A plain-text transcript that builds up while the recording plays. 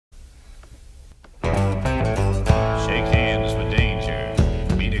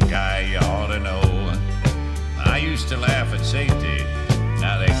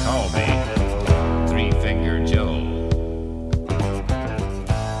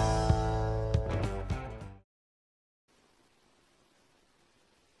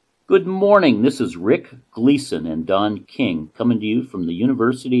Good morning. This is Rick Gleason and Don King coming to you from the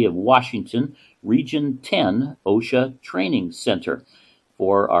University of Washington, Region 10 OSHA Training Center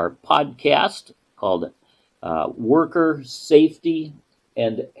for our podcast called Worker Safety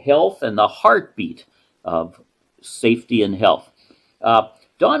and Health and the Heartbeat of Safety and Health.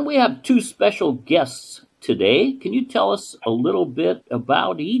 Don, we have two special guests today. Can you tell us a little bit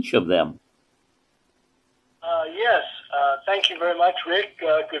about each of them? Yes. Thank you very much, Rick.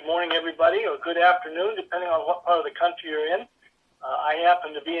 Good morning, everybody, or good afternoon, depending on what part of the country you're in. I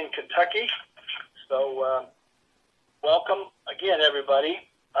happen to be in Kentucky, so welcome again, everybody.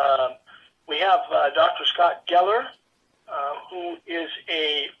 We have Dr. Scott Geller, who is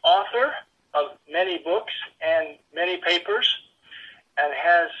an author of many books and many papers, and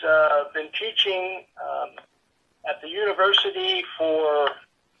has been teaching at the university for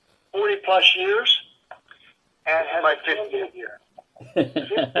 40 plus years. And has my 50th year.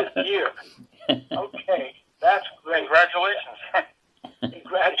 50th year. Okay, that's great. Congratulations.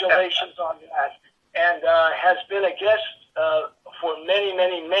 Congratulations on that. And has been a guest for many,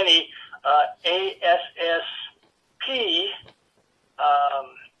 many, many ASSP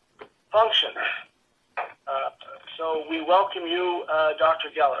functions. So we welcome you,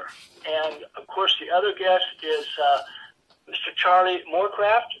 Dr. Geller. And, of course, the other guest is Mr. Charlie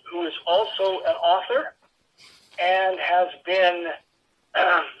Morecraft, who is also an author and has been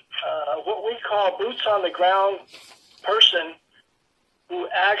what we call boots on the ground person who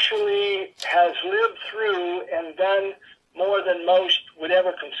actually has lived through and done more than most would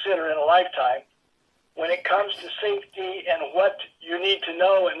ever consider in a lifetime when it comes to safety and what you need to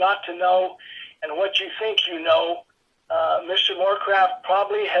know and not to know and what you think you know. Mr. Morecraft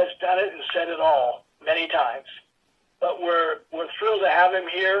probably has done it and said it all many times, but we're thrilled to have him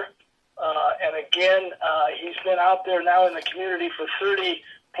here. And again, he's been out there now in the community for 30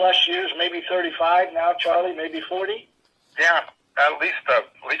 plus years, maybe 35 now, Charlie, maybe 40? Yeah, at least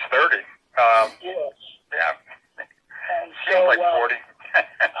 30. Yes. Yeah. And seems so, like 40.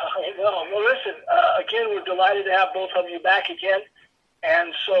 I know. Well, listen, again, we're delighted to have both of you back again.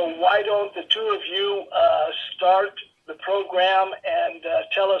 And so why don't the two of you start the program and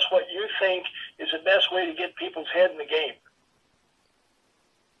tell us what you think is the best way to get people's head in the game?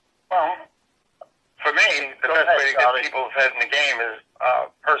 Well, for me, the best way to get people's head in the game is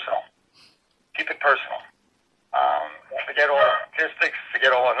personal. Keep it personal. Forget all the statistics,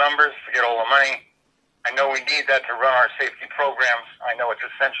 forget all the numbers, forget all the money. I know we need that to run our safety programs. I know it's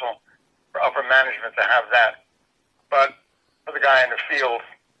essential for upper management to have that. But for the guy in the field,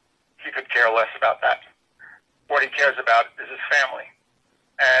 he could care less about that. What he cares about is his family.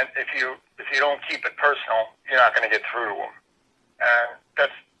 And if you don't keep it personal, you're not going to get through to him. And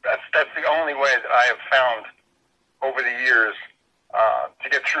that's the only way that I have found over the years to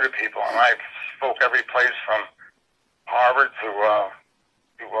get through to people. And I've spoke every place from Harvard to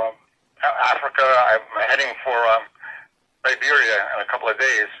Africa. I'm heading for Liberia in a couple of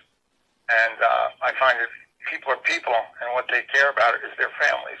days. And I find that people are people, and what they care about is their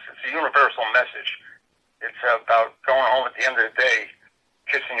families. It's a universal message. It's about going home at the end of the day,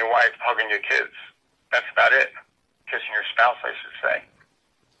 kissing your wife, hugging your kids. That's about it. Kissing your spouse, I should say.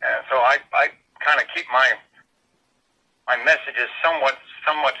 And so I kind of keep my messages somewhat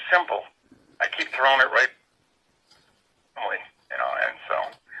simple. I keep throwing it right, and so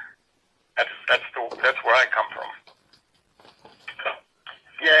that's where I come from.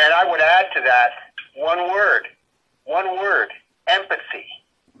 Yeah, and I would add to that one word, empathy.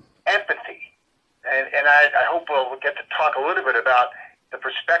 And I hope we'll get to talk a little bit about the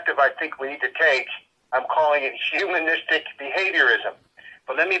perspective I think we need to take. I'm calling it humanistic behaviorism.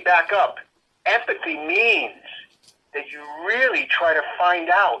 But let me back up. Empathy means that you really try to find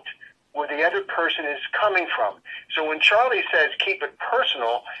out where the other person is coming from. So when Charlie says keep it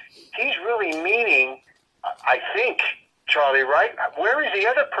personal, he's really meaning, I think, Charlie, right? Where is the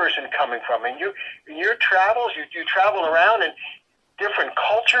other person coming from? And in your travels, you travel around in different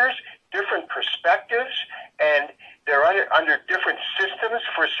cultures, different perspectives, and they're under different systems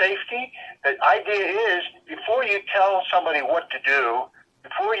for safety. The idea is before you tell somebody what to do,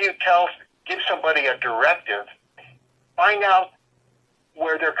 before you give somebody a directive, find out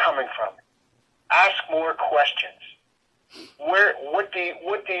where they're coming from. Ask more questions. What do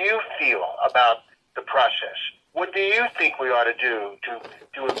you feel about the process? What do you think we ought to do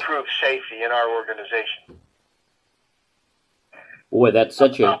to improve safety in our organization? Boy, that's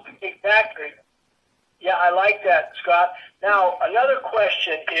such a... Exactly. Yeah, I like that, Scott. Now, another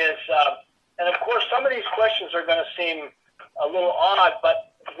question is, and of course some of these questions are going to seem a little odd,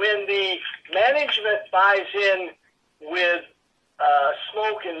 but when the management buys in with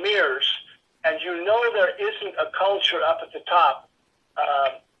smoke and mirrors, and you know there isn't a culture up at the top.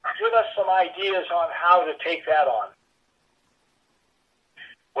 Give us some ideas on how to take that on.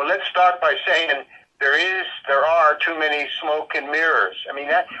 Well, let's start by saying there are too many smoke and mirrors. I mean,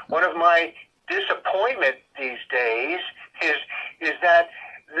 that one of my disappointment these days is that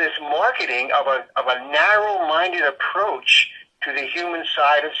this marketing of a narrow-minded approach to the human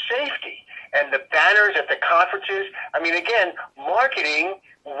side of safety and the banners at the conferences. I mean, again, marketing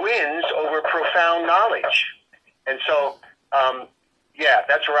wins over profound knowledge, and so yeah,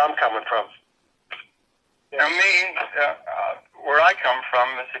 that's where I'm coming from. Now, where I come from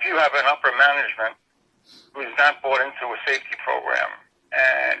is if you have an upper management who's not bought into a safety program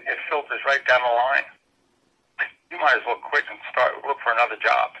and it filters right down the line, you might as well quit and look for another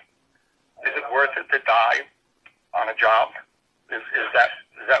job. Is it worth it to die on a job? Is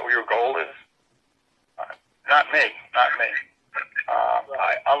that what your goal is? Not me.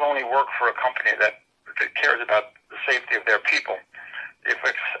 I'll only work for a company that cares about the safety of their people. If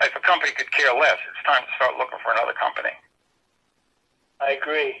a company could care less, it's time to start looking for another company. I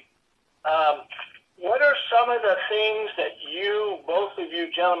agree. What are some of the things that both of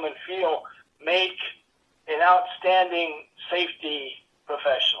you gentlemen, feel make an outstanding safety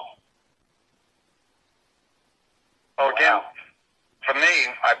professional? Well, again, for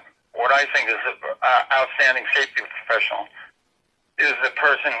me, what I think is an outstanding safety professional is the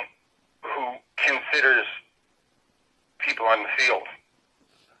person who considers people on the field,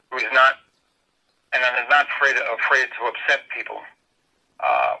 who is not, and is not afraid to upset people.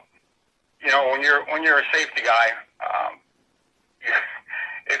 When you're a safety guy,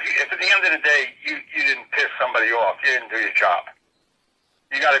 if at the end of the day you didn't piss somebody off, you didn't do your job.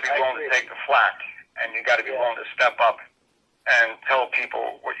 You got to be willing to take the flack, and you got to be willing to step up and tell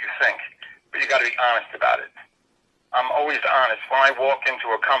people what you think. But you got to be honest about it. I'm always honest. When I walk into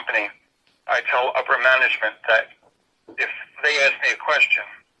a company, I tell upper management that if they ask me a question,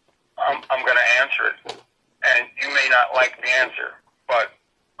 I'm going to answer it. And you may not like the answer, but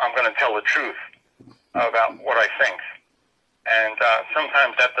I'm going to tell the truth about what I think. And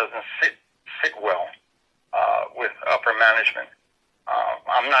sometimes that doesn't sit well with upper management.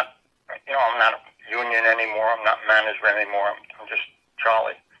 I'm not union anymore. I'm not management anymore. I'm just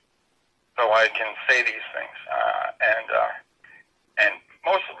Charlie. So I can say these things. And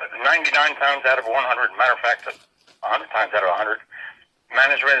most of it, 99 times out of 100, matter of fact, 100 times out of 100,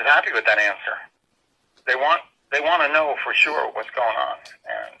 management is happy with that answer. They want to know for sure what's going on,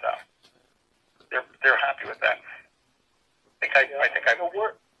 and they're happy with that.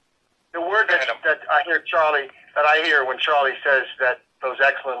 The word that I hear Charlie, that I hear when Charlie says those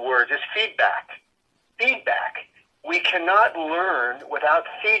excellent words is feedback. Feedback. We cannot learn without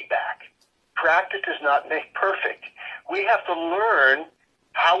feedback. Practice does not make perfect. We have to learn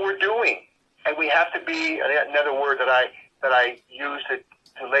how we're doing, and we have to be. Another word that I use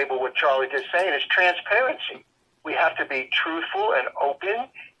to label what Charlie is saying is transparency. We have to be truthful and open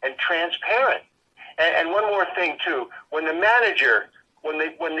and transparent. And one more thing too: when the manager, when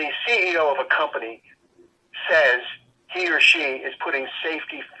the CEO of a company says he or she is putting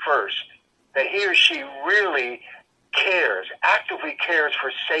safety first, that he or she really cares, actively cares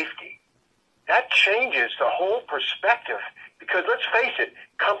for safety, that changes the whole perspective. Because let's face it,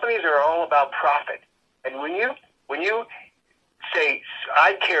 companies are all about profit. And when you say,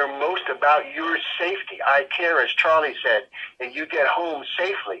 I care most about your safety, I care, as Charlie said, that you get home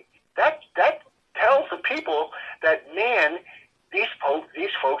safely, that tells the people that, man, these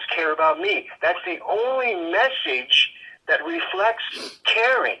folks care about me. That's the only message that reflects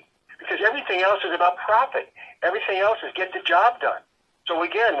caring, because everything else is about profit. Everything else is get the job done. So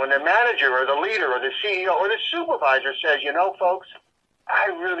again, when the manager or the leader or the CEO or the supervisor says, folks, I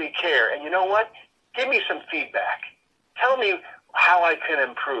really care, and you know what? Give me some feedback. Tell me how I can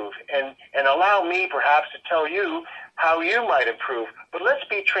improve, and allow me perhaps to tell you how you might improve. But let's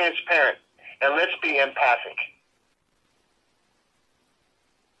be transparent, and let's be empathic.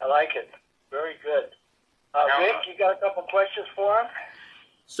 I like it. Very good. Rick, you got a couple questions for him?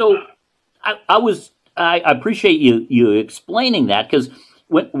 So I appreciate you explaining that, because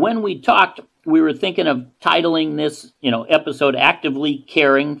when we talked, we were thinking of titling this episode "Actively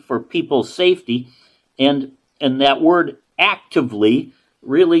Caring for People's Safety," and that word "actively"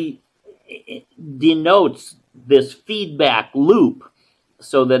 really denotes this feedback loop,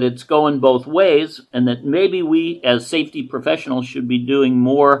 so that it's going both ways, and that maybe we as safety professionals should be doing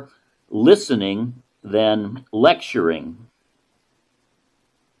more listening than lecturing.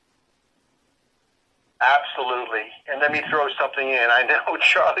 Absolutely. And let me throw something in. I know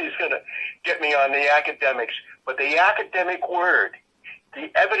Charlie's going to get me on the academics, But the academic word, the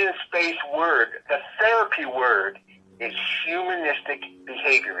evidence-based word, the therapy word is humanistic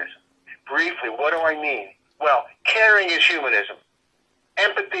behaviorism. Briefly, what do I mean? Well, caring is humanism.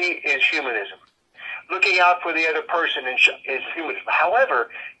 Empathy is humanism. Looking out for the other person is humanism. However,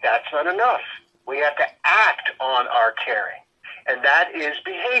 that's not enough. We have to act on our caring, and that is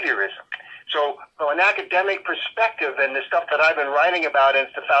behaviorism. So from an academic perspective, and the stuff that I've been writing about, and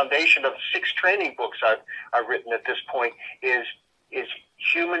it's the foundation of 6 training books I've written at this point, is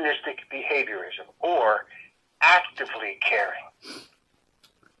humanistic behaviorism, or actively caring.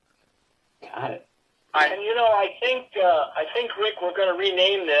 And you know, I think Rick, we're going to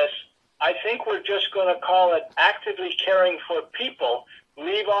rename this. I think we're just going to call it actively caring for people.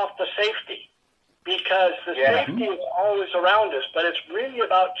 Leave off the safety, because the safety is always around us, but it's really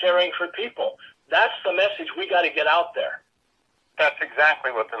about caring for people. That's the message we got to get out there. That's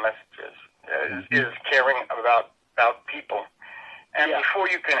exactly what the message is caring about people. And before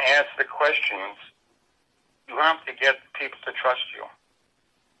you can ask the questions, you have to get people to trust you.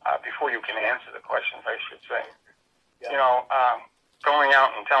 Before you can answer the questions, I should say. You know, going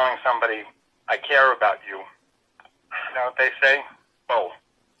out and telling somebody, I care about you, you know what they say? Bull.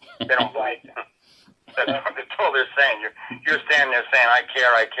 They don't believe you. That's all they're saying. You're standing there saying, I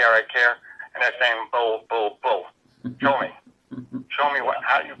care, and they're saying, bull, bull, bull. Show me. Show me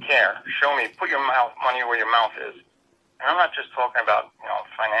how you care. Show me. Put your money where your mouth is. And I'm not just talking about, you know,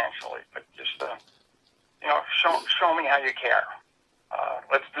 financially, but just, you know, show me how you care.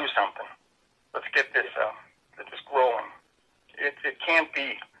 Let's do something. Let's get this growing. It can't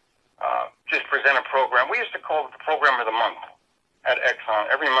be just present a program. We used to call it the program of the month at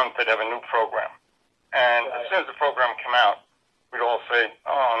Exxon. Every month they'd have a new program. And as soon as the program came out, we'd all say,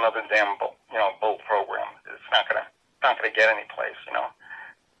 "Oh, another damn bull program. It's not gonna get any place, you know."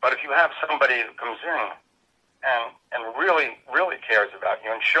 But if you have somebody who comes in and really cares about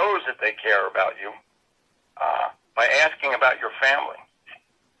you and shows that they care about you by asking about your family,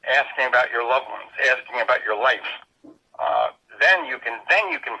 asking about your loved ones, asking about your life, then you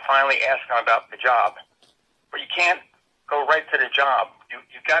can finally ask them about the job. But you can't go right to the job.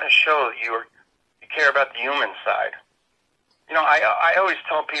 You got to show that you care about the human side. You know, I always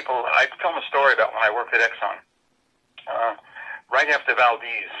tell people, I tell them a story about when I worked at Exxon. Right after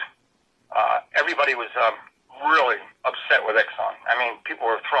Valdez, everybody was really upset with Exxon. I mean, people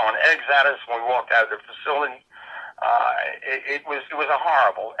were throwing eggs at us when we walked out of the facility. It was a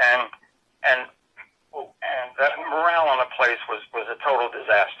horrible, and the morale on the place was a total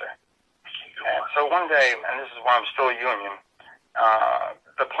disaster. And so one day, and this is why I'm still a union,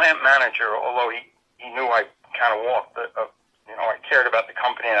 the plant manager, although he knew I kind of walked, you know, I cared about the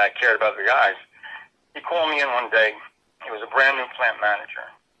company and I cared about the guys, he called me in one day. He was a brand new plant manager,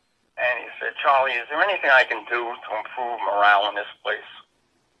 and he said, "Charlie, is there anything I can do to improve morale in this place?"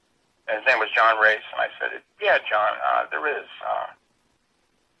 And his name was John Race, and I said, "Yeah, John, there is.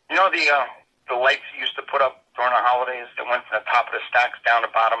 You know the lights you used to put up during the holidays that went from the top of the stacks down the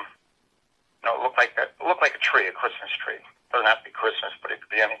bottom? You know, it looked like a tree, a Christmas tree. It doesn't have to be Christmas, but it could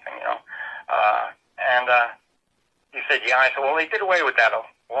be anything, you know." And he said, "Yeah." I said, "Well, they did away with that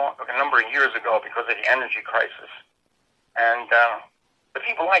a number of years ago because of the energy crisis, and the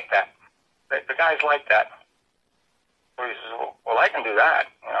people like that. The guys like that." So he says, "Well, I can do that,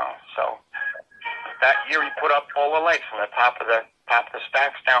 you know." So that year he put up all the lights from the top of the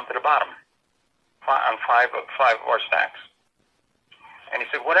stacks down to the bottom on five of our stacks. And he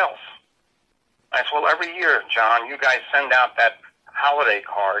said, "What else?" I said, "Well, every year, John, you guys send out that holiday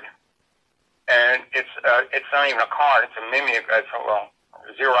card, and it's not even a card; it's a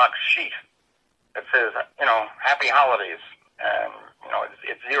Xerox sheet that says, you know, Happy Holidays, and you know,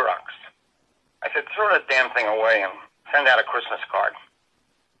 it's Xerox." I said, "Throw that damn thing away and send out a Christmas card."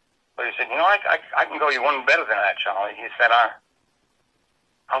 So he said, "You know, I can go you one better than that, Charlie." He said,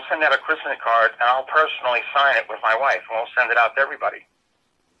 "I'll send out a Christmas card, and I'll personally sign it with my wife, and we'll send it out to everybody."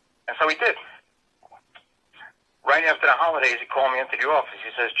 And so he did. Right after the holidays, he called me into the office.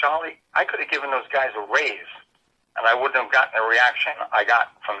 He says, "Charlie, I could have given those guys a raise, and I wouldn't have gotten the reaction I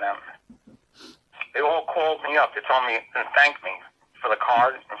got from them. They all called me up to tell me and thank me for the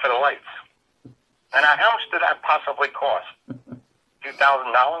card and for the lights. And how much did that possibly cost?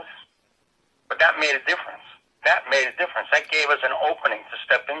 $2,000? But that made a difference. That made a difference. That gave us an opening to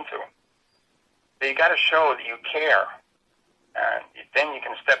step into. So you got to show that you care, and then you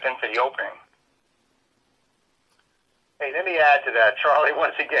can step into the opening." Hey, let me add to that, Charlie.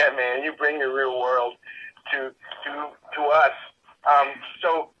 Once again, man, you bring your real world to us.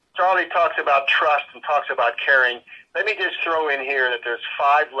 So Charlie talks about trust and talks about caring. Let me just throw in here that there's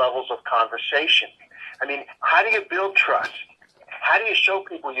 5 levels of conversation. I mean, how do you build trust? How do you show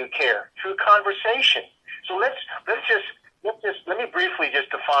people you care? Through conversation. So let me briefly just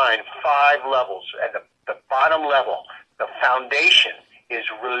define 5 levels. At the bottom level, the foundation is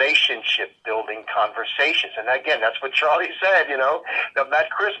relationship building conversations. And again, that's what Charlie said, that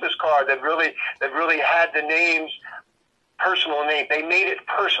Christmas card that really had the names, personal name. They made it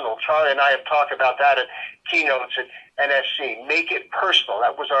personal. Charlie and I have talked about that at keynotes at NSC. Make it personal.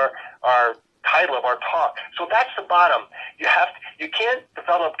 That was our title of our talk. So that's the bottom. You can't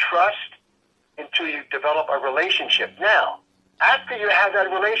develop trust until you develop a relationship. Now, after you have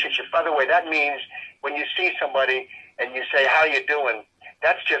that relationship, by the way, that means when you see somebody and you say, how you doing?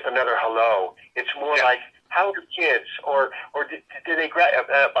 That's just another hello. It's more like, how are the kids? Or did they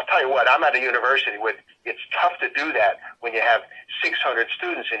I'll tell you what, I'm at a university with, it's tough to do that when you have 600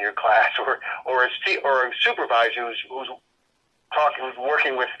 students in your class or a supervisor who's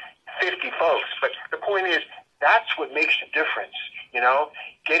working with 50 folks. But the point is, that's what makes the difference,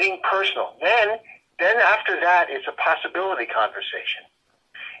 getting personal. Then after that, it's a possibility conversation.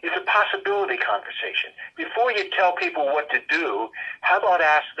 It's a possibility conversation. Before you tell people what to do, how about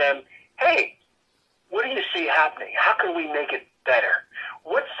ask them, hey, what do you see happening? How can we make it better?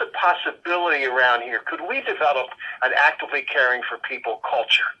 What's the possibility around here? Could we develop an actively caring for people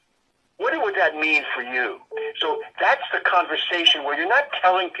culture? What would that mean for you? So that's the conversation where you're not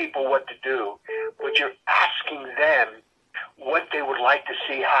telling people what to do, but you're asking them what they would like to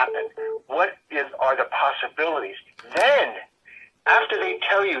see happen. What are the possibilities? Then, after they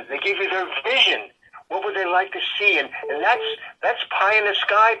tell you, they give you their vision. What would they like to see? And that's pie in the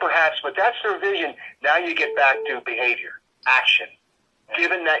sky, perhaps, but that's their vision. Now you get back to behavior, action.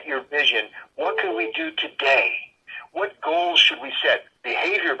 Given that your vision, what can we do today? What goals should we set?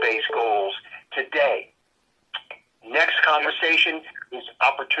 Behavior-based goals today. Next conversation is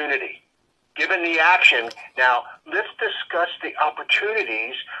opportunity. Given the action, now let's discuss the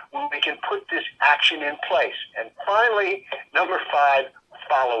opportunities where we can put this action in place. And finally, number 5,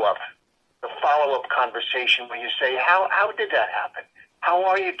 follow-up. The follow-up conversation where you say, how did that happen? How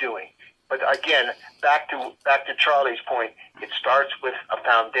are you doing? But again, back to Charlie's point, it starts with a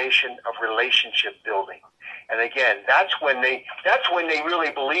foundation of relationship building. And again, that's when they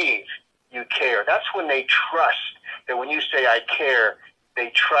really believe you care. That's when they trust that when you say I care, they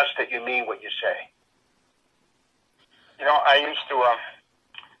trust that you mean what you say. I used to,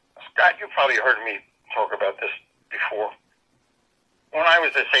 Scott, you probably heard me talk about this before. When I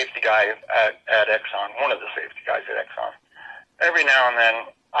was a safety guy at Exxon, one of the safety guys at Exxon, every now and then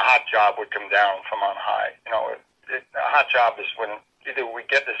a hot job would come down from on high. A hot job is when either we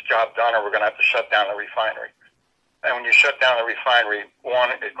get this job done or we're going to have to shut down the refinery. And when you shut down the refinery,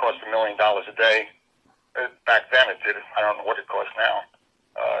 1, it costs $1 million a day. Back then it did. I don't know what it costs now.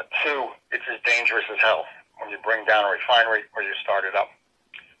 2, it's as dangerous as hell when you bring down a refinery or you start it up.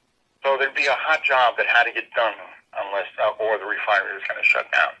 So there'd be a hot job that had to get done unless or the refinery was going to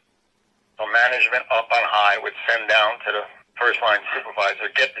shut down. So management up on high would send down to the first line supervisor,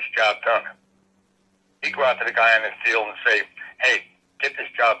 get this job done. He'd go out to the guy in the field and say, hey, get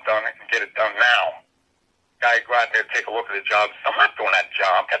this job done and get it done now. Guy would go out there, take a look at the job. I'm not doing that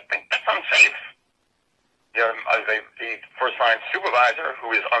job. That's unsafe. The first line supervisor,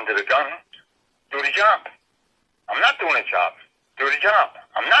 who is under the gun, do the job. I'm not doing the job. Do the job.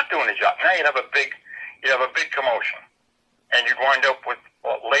 I'm not doing the job. Now you'd have a big commotion, and you'd wind up with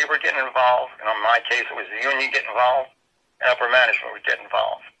labor getting involved. And in my case, it was the union getting involved, and upper management would get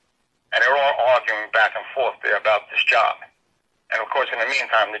involved, and they're all arguing back and forth there about this job. And of course, in the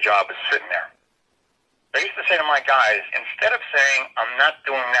meantime, the job is sitting there. I used to say to my guys, instead of saying I'm not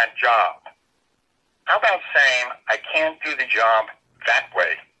doing that job, how about saying I can't do the job that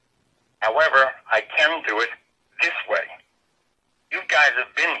way? However, I can do it this way. You guys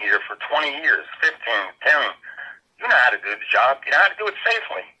have been here for 20 years, 15, 10. You know how to do the job. You know how to do it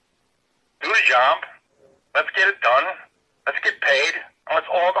safely. Do the job. Let's get it done. Let's get paid. And let's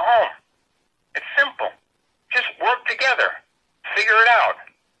all go home. It's simple. Just work together. Figure it out.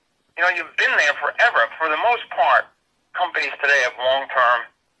 You've been there forever. For the most part, companies today have long-term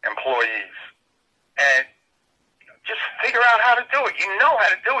employees. And just figure out how to do it. You know how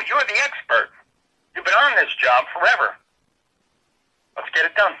to do it. You're the expert. You've been on this job forever. Let's get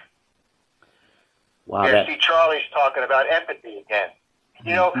it done. Wow. Here, see, Charlie's talking about empathy again.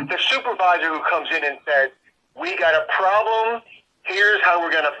 The supervisor who comes in and says, we got a problem, here's how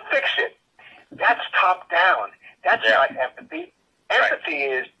we're going to fix it. That's top down. That's not empathy. Empathy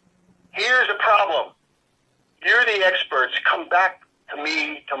is, here's a problem. You're the experts. Come back to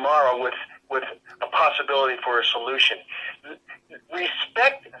me tomorrow with a possibility for a solution.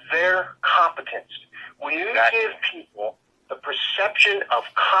 Respect their competence. competence. When you give people the perception of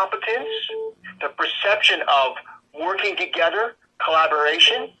competence, the perception of working together,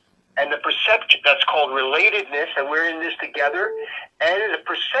 collaboration, and the perception that's called relatedness, and we're in this together, and the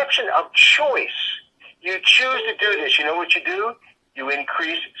perception of choice. You choose to do this. You know what you do? You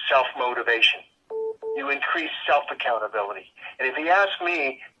increase self-motivation. You increase self-accountability. And if you ask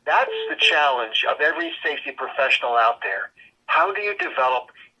me, that's the challenge of every safety professional out there. How do you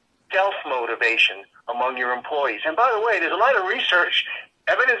develop self-motivation among your employees? And by the way, there's a lot of research,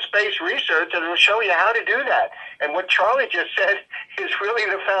 evidence-based research, that will show you how to do that. And what Charlie just said is really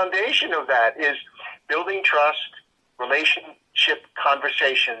the foundation of that, is building trust, relationship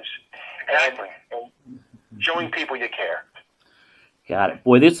conversations, and showing people you care. Got it.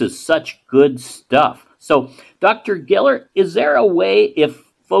 Boy, this is such good stuff. So, Dr. Geller, is there a way, if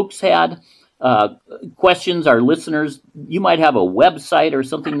folks had questions, our listeners, you might have a website or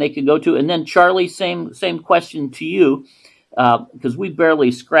something they could go to? And then, Charlie, same question to you, because we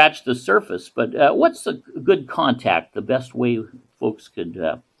barely scratched the surface. But what's a good contact, the best way folks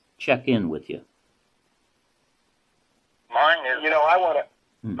could check in with you? Mine is... I want to...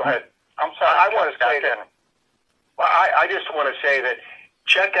 Go ahead. I'm sorry. I want to say that... Well, I just want to say that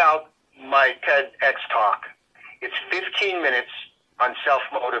check out my TEDx talk. It's 15 minutes on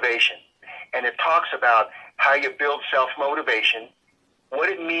self-motivation, and it talks about how you build self-motivation, what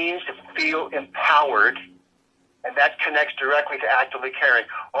it means to feel empowered, and that connects directly to actively caring.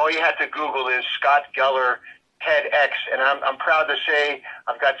 All you have to Google is Scott Geller TEDx, and I'm proud to say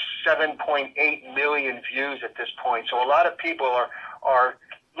I've got 7.8 million views at this point. So a lot of people are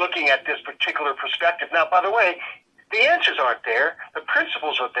looking at this particular perspective. Now, by the way, the answers aren't there. The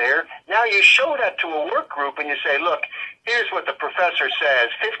principles are there. Now you show that to a work group and you say, look, here's what the professor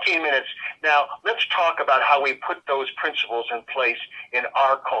says, 15 minutes. Now let's talk about how we put those principles in place in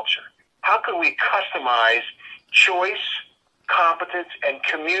our culture. How can we customize choice, competence, and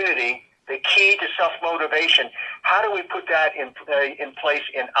community, the key to self-motivation? How do we put that in place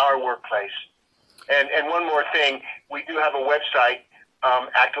in our workplace? And one more thing, we do have a website,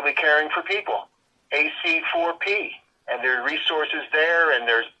 Actively Caring for People, AC4P, and there are resources there, and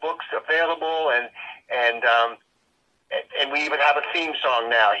there's books available, and we even have a theme song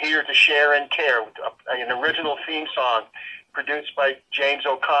now, Here to Share and Care, an original theme song produced by James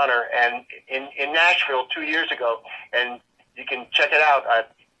O'Connor, and in Nashville 2 years ago, and you can check it out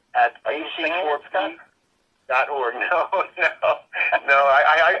at AC4P.org. No,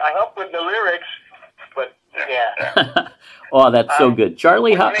 I help with the lyrics, but yeah. Oh, that's so good.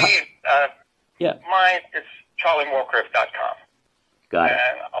 Charlie, how... Yeah. Mine is charliemorecraft.com. Got it.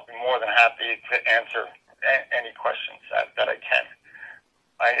 And I'll be more than happy to answer any questions that I can.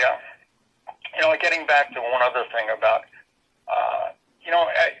 Getting back to one other thing about,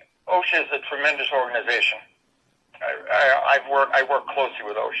 OSHA is a tremendous organization. I work closely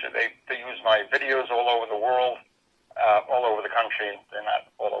with OSHA. They use my videos all over the world, all over the country. They're not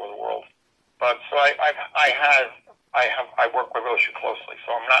all over the world, but so I work with OSHA closely.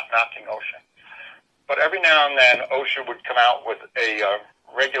 So I'm not knocking OSHA. But every now and then, OSHA would come out with a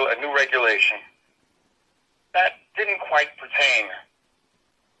new regulation that didn't quite pertain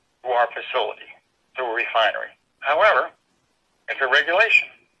to our facility, to a refinery. However, it's a regulation.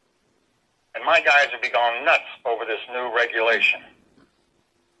 And my guys would be going nuts over this new regulation.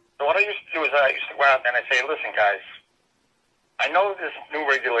 So what I used to do is I used to go out and I say, listen, guys, I know this new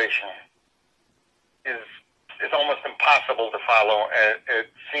regulation is almost impossible to follow, and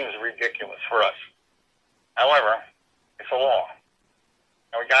it seems ridiculous for us. However, it's a law,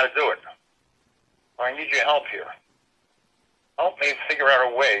 and we got to do it. So I need your help here. Help me figure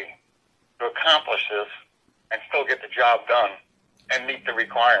out a way to accomplish this and still get the job done and meet the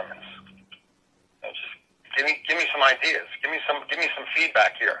requirements. And just give me some ideas. Give me some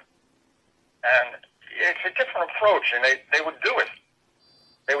feedback here. And it's a different approach, and they would do it.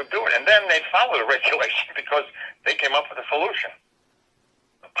 They would do it, and then they'd follow the regulation because they came up with a solution.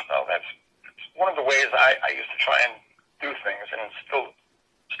 So that's one of the ways I used to try and do things, and still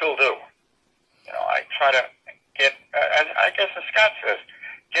do. I try to get, I guess as Scott says,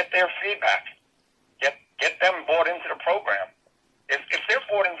 get their feedback. Get them bought into the program. If they're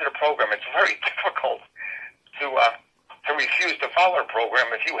bought into the program, it's very difficult to refuse to follow a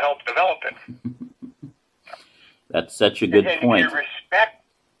program if you help develop it. That's such a good point. You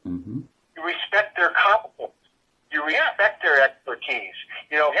respect their competence. You respect their expertise.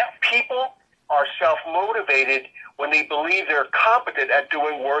 People are self-motivated when they believe they're competent at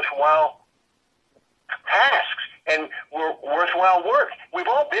doing worthwhile tasks and worthwhile work. We've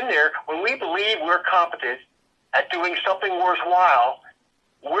all been there. When we believe we're competent at doing something worthwhile,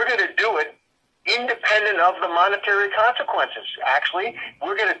 we're going to do it independent of the monetary consequences. Actually,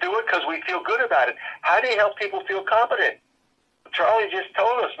 we're going to do it because we feel good about it. How do you help people feel competent? Charlie just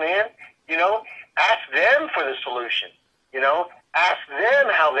told us, man, you know, ask them for the solution. You know, ask them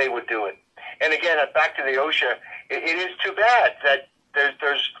how they would do it. And again, back to the OSHA, it is too bad that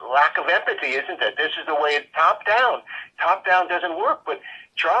there's lack of empathy, isn't it? This is the way it's top down. Top down doesn't work, but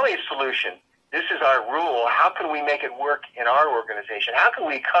Charlie's solution, this is our rule. How can we make it work in our organization? How can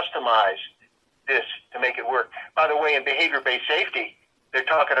we customize this to make it work? By the way, in behavior-based safety, they're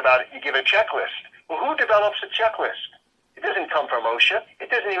talking about you give a checklist. Well, who develops a checklist? It doesn't come from OSHA. It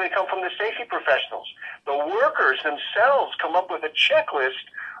doesn't even come from the safety professionals. The workers themselves come up with a checklist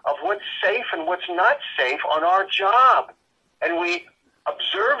of what's safe and what's not safe on our job. And we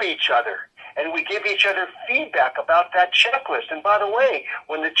observe each other, and we give each other feedback about that checklist. And by the way,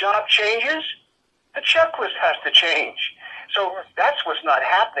 when the job changes, the checklist has to change. So that's what's not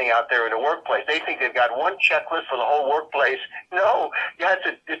happening out there in the workplace. They think they've got one checklist for the whole workplace. No, yeah,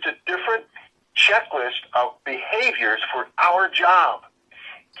 it's a different checklist of behaviors for our job.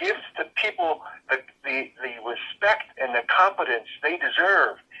 Gives the people the respect and the competence they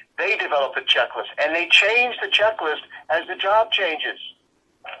deserve. They develop a checklist, and they change the checklist as the job changes.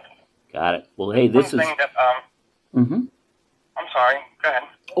 Got it. Well, hey, this is... That, I'm sorry. Go ahead.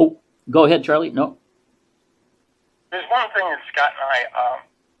 Oh, go ahead, Charlie. No. There's one thing that Scott and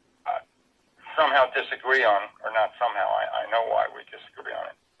I somehow disagree on, or not somehow. I know why we disagree on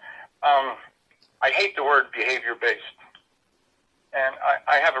it. I hate the word behavior-based, and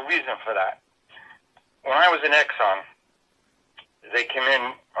I have a reason for that. When I was in Exxon, they came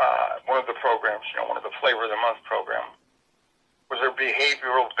in, one of the programs, you know, one of the Flavor of the Month program, was a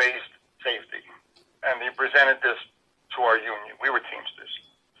behavioral-based safety. And they presented this to our union. We were Teamsters.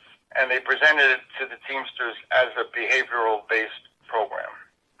 And they presented it to the Teamsters as a behavioral-based program.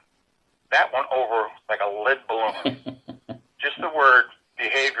 That went over like a lead balloon. Just the word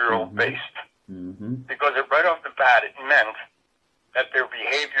behavioral-based. Mm-hmm. Because right off the bat, it meant that their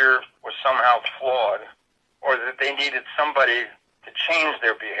behavior was somehow flawed, or that they needed somebody to change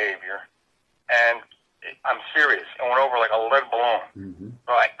their behavior. And I'm serious. It went over like a lead balloon. Mm-hmm.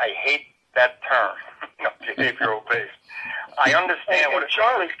 So I hate that term, you know, behavioral-based. I understand what it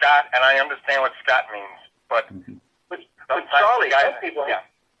means, Scott, and I understand what Scott means. But, but Charlie,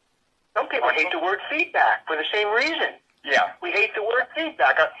 some people hate the word feedback for the same reason. Yeah. We hate the word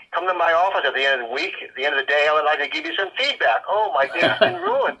feedback. Come to my office at the end of the week, at the end of the day, I would like to give you some feedback. Oh, my day's been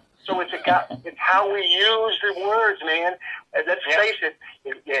ruined. So it's how we use the words, man. And let's face it,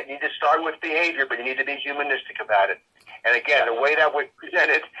 you need to start with behavior, but you need to be humanistic about it. And again, the way that was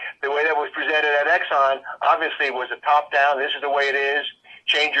presented at Exxon, obviously was a top-down. This is the way it is.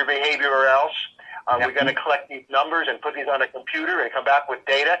 Change your behavior or else. We're going to collect these numbers and put these on a computer and come back with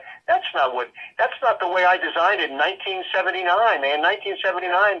data. That's not the way I designed it in 1979, man.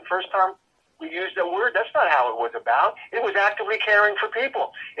 1979, first time we used the word. That's not how it was about. It was actively caring for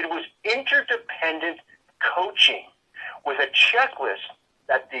people. It was interdependent coaching with a checklist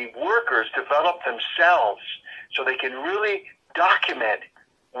that the workers developed themselves so they can really document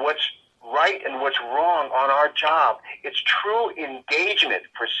what's right and what's wrong on our job. It's true engagement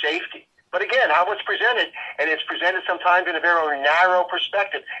for safety. But again, how it's presented, and it's presented sometimes in a very narrow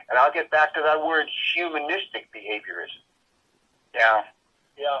perspective. And I'll get back to that word, humanistic behaviorism. Yeah.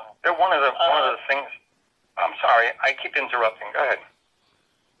 Yeah. They're one of the things. I'm sorry, I keep interrupting. Go ahead.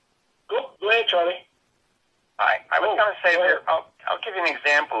 Go ahead, Charlie. I was going to say there. I'll give you an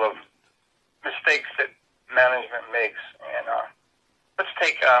example of mistakes that management makes, and let's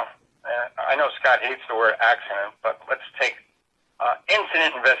take. I know Scott hates the word accident, but let's take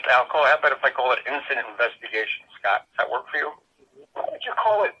incident How about if I call it incident investigation, Scott? Does that work for you? Why don't you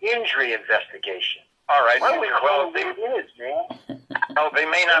call it injury investigation? All right. Why don't we call it what it is, man? No, they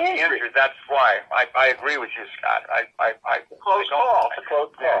may not be injured. That's why. I agree with you, Scott. Close call. It's a close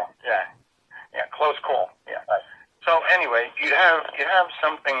call. Yeah, close call. Yeah. So anyway, you have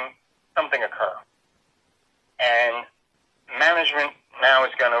something occur, and management now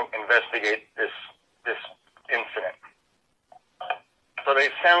is going to investigate this incident. So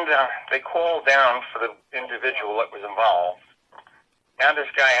they call down for the individual that was involved. Now this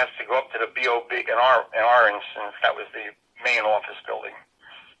guy has to go up to the BOB. In our instance, that was the main office building.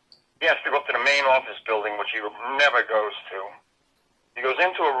 He has to go up to the main office building, which he never goes to. He goes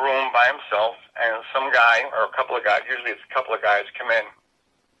into a room by himself, and some guy, or a couple of guys, usually it's a couple of guys, come in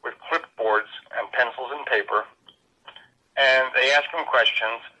with clipboards and pencils and paper, and they ask him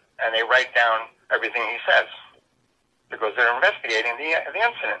questions, and they write down everything he says, because they're investigating the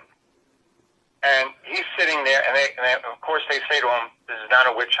incident. And he's sitting there, and of course they say to him, "This is not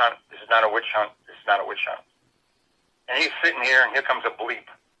a witch hunt. This is not a witch hunt. This is not a witch hunt. And he's sitting here, and here comes a bleep.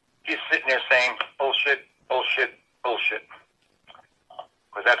 He's sitting there saying, bullshit, bullshit, bullshit.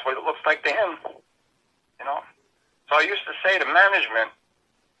 Because that's what it looks like to him, you know. So I used to say to management,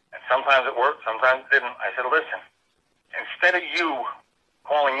 and sometimes it worked, sometimes it didn't. I said, listen, instead of you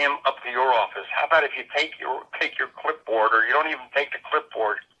calling him up to your office, how about if you take your clipboard, or you don't even take the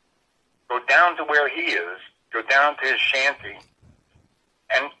clipboard, go down to where he is, go down to his shanty,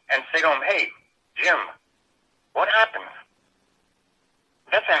 and say to him, hey, Jim, what happened?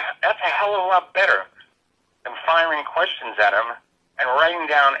 That's a hell of a lot better than firing questions at him and writing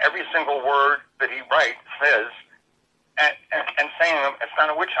down every single word that he says, and saying to him, it's not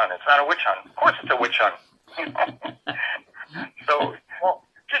a witch hunt, it's not a witch hunt. Of course it's a witch hunt. So, well,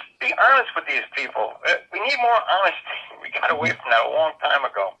 just be honest with these people. We need more honesty. We got away from that a long time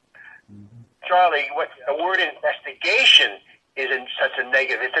ago. Charlie, what the word investigation isn't such a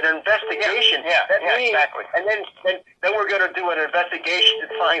negative. It's an investigation. Yeah, means, exactly. And then we're going to do an investigation to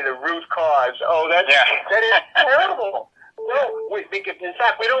find the root cause. Oh, that is terrible. No, because in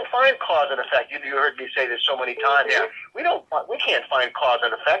fact, we don't find cause and effect. You heard me say this so many times. Yeah. We can't find cause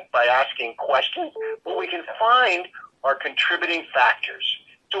and effect by asking questions. What we can find are contributing factors.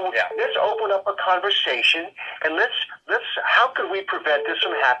 So let's open up a conversation, and let's how can we prevent this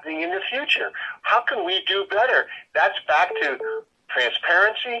from happening in the future? How can we do better? That's back to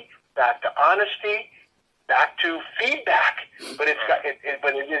transparency, back to honesty, back to feedback. But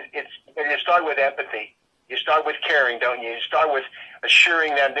you start with empathy. You start with caring, don't you? You start with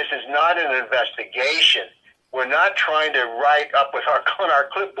assuring them this is not an investigation. We're not trying to write up on our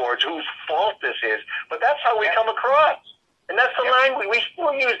clipboards whose fault this is, but that's how we come across. And that's the language. We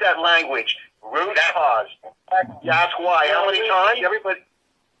still use that language. Root cause. You ask why. How many times? Everybody.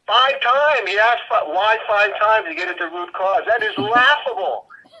 5 times. You ask why 5 times to get at the root cause. That is laughable.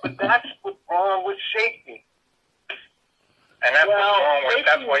 But that's what's wrong with safety. And that's what's wrong with.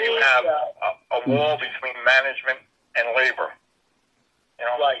 That's why you have a wall between management and labor. You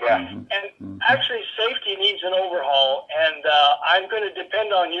know? Right. Yeah. And actually, safety needs an overhaul, and I'm going to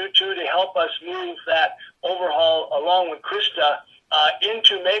depend on you two to help us move that overhaul along with Krista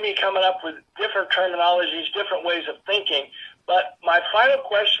into maybe coming up with different terminologies, different ways of thinking. But my final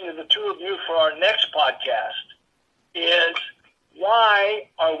question to the two of you for our next podcast is, why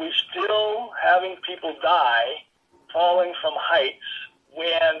are we still having people die falling from heights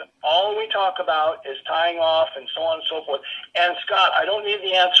when all we talk about is tying off and so on and so forth? And Scott, I don't need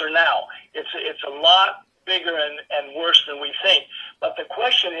the answer now. It's a lot bigger and worse than we think. But the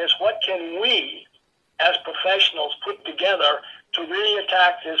question is, what can we as professionals put together to really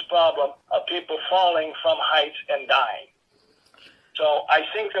attack this problem of people falling from heights and dying? So I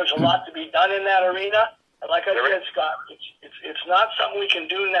think there's a lot to be done in that arena. And like I said, Scott, it's not something we can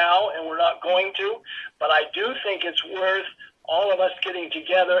do now, and we're not going to. But I do think it's worth all of us getting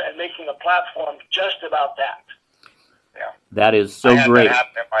together and making a platform just about that. Yeah. That is so great. I had that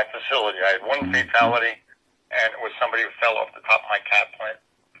happen at my facility. I had one fatality, and it was somebody who fell off the top of my cat plant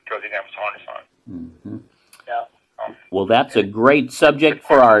because he didn't have his harness on. Mm-hmm. Yeah. Well, that's a great subject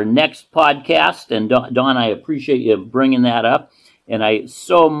for our next podcast. And Don, I appreciate you bringing that up. And I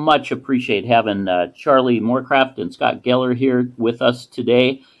so much appreciate having Charlie Morecraft and Scott Geller here with us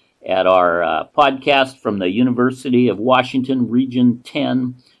today at our podcast from the University of Washington, Region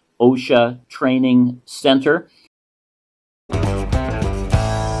 10, OSHA Training Center. I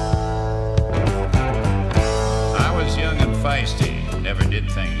was young and feisty, never did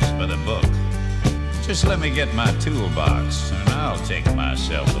things by the book. Just let me get my toolbox and I'll take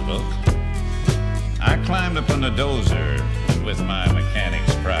myself a look. I climbed up on the dozer with my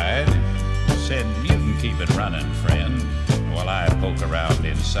mechanic's pride, said, you can keep it running, friend, while I poke around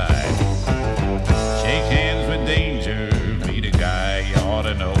inside. Shake hands with danger, meet a guy you ought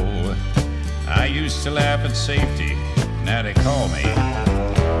to know. I used to laugh at safety, now they call me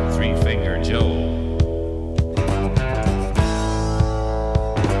Three-Finger Joe.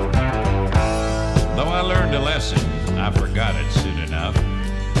 Though I learned a lesson, I forgot it soon enough.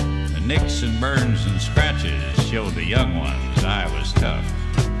 The nicks and burns and scratches showed the young ones I was tough.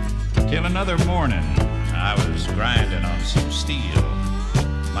 Till another morning, I was grinding on some steel.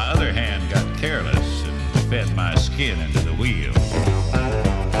 My other hand got careless and fed my skin into the wheel.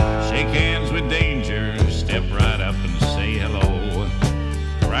 Shake hands with danger, step right up and say hello.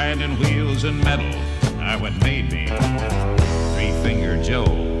 Grinding wheels and metal, I what made me Three-Finger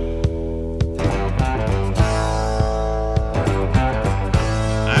Joe.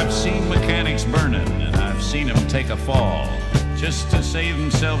 I've seen mechanics burning, and I've seen them take a fall just to save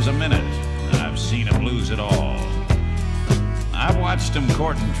themselves a minute. I've seen them lose it all. I've watched them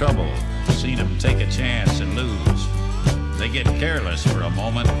courting trouble, seen them take a chance and lose. They get careless for a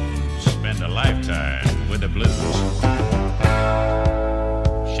moment, spend a lifetime with the blues.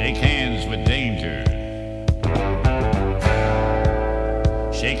 Shake hands with danger.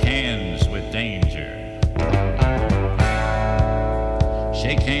 Shake hands with danger.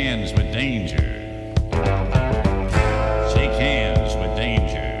 Shake hands with danger. Shake hands with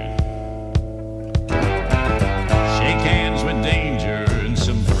danger. Shake hands with danger and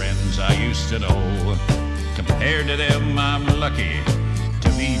some friends I used to know. Compared to them, I'm lucky to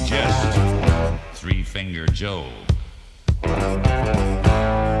be just Three-Finger Joe.